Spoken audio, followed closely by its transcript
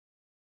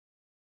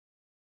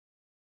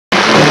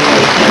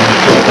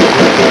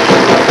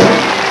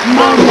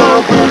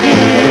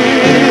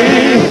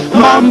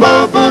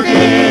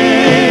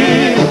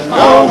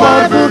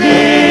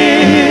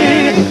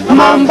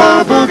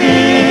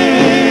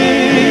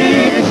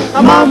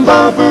a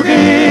mambo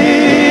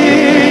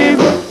boogie,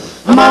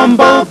 a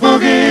mambo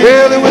boogie.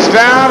 Well, it was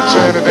down to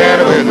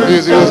Trinidad where the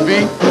music was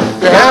beat.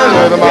 They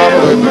had the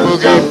mambo with the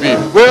boogie beat.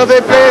 Well,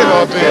 they played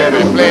all day,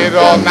 they played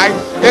all night.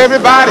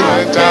 Everybody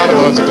in town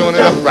was doing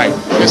it upright.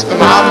 It's the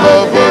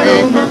mambo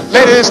boogie,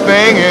 latest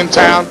thing in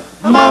town.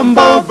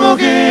 Mambo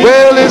boogie.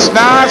 Well, it's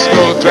not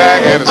slow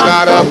drag and it's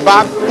not a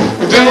bop.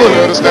 You do a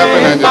little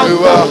stepping and you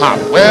do a hop.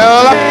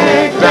 Well, up,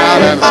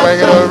 down and swing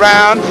it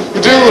around.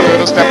 You do a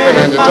little stepping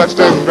and you touch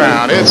the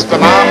ground. It's the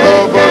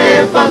mambo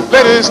boogie,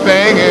 latest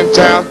thing in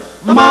town.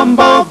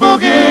 Mambo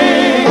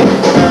boogie.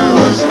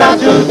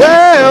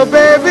 Well,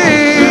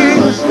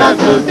 baby.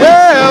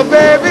 Well,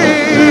 baby.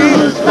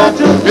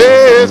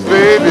 Yes,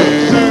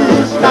 baby.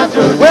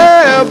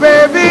 Well,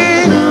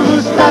 baby.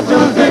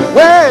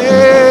 Well.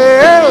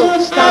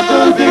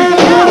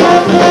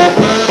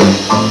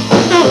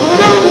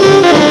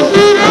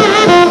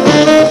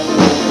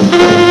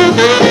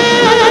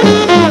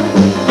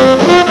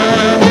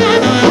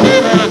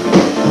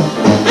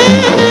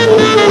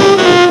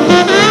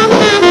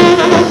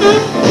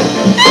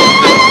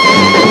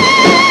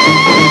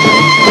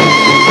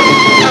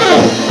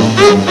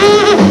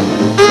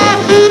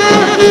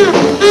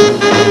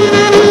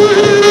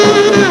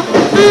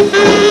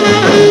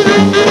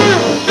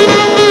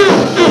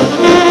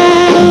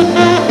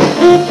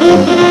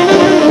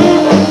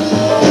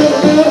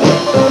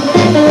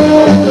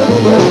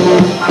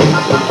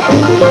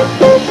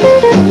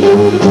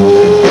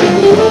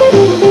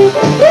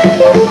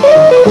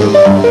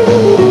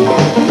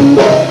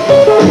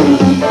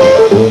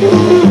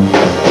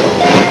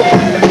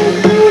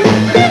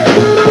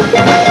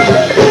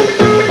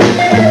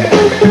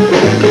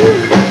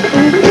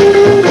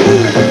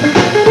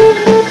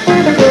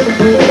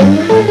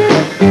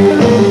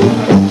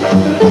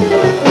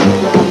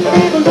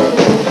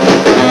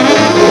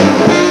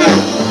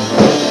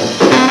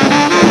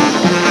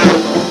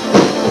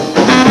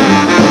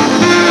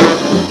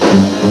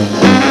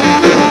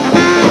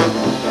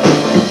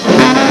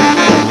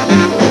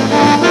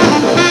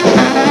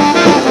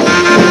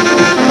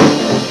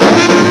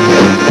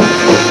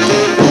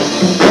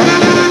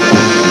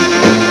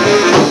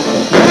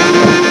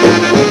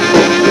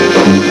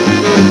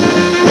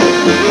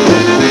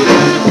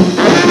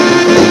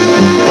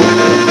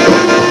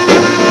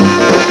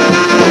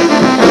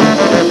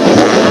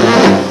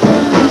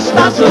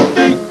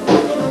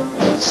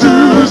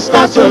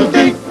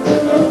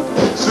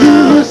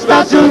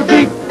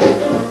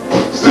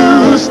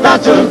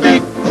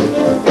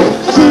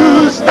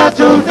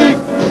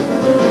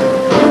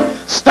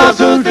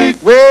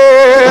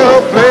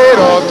 Well, played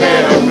all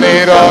day and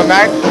played all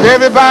night.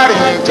 Everybody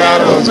in town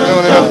was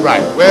doing it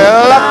upright.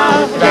 Well,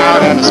 up,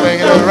 down, and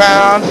swinging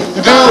around.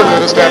 You do a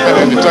little stepping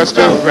and you touch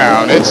the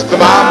ground. It's the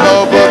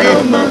mambo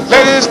boogie,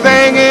 latest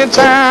thing in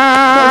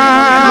town.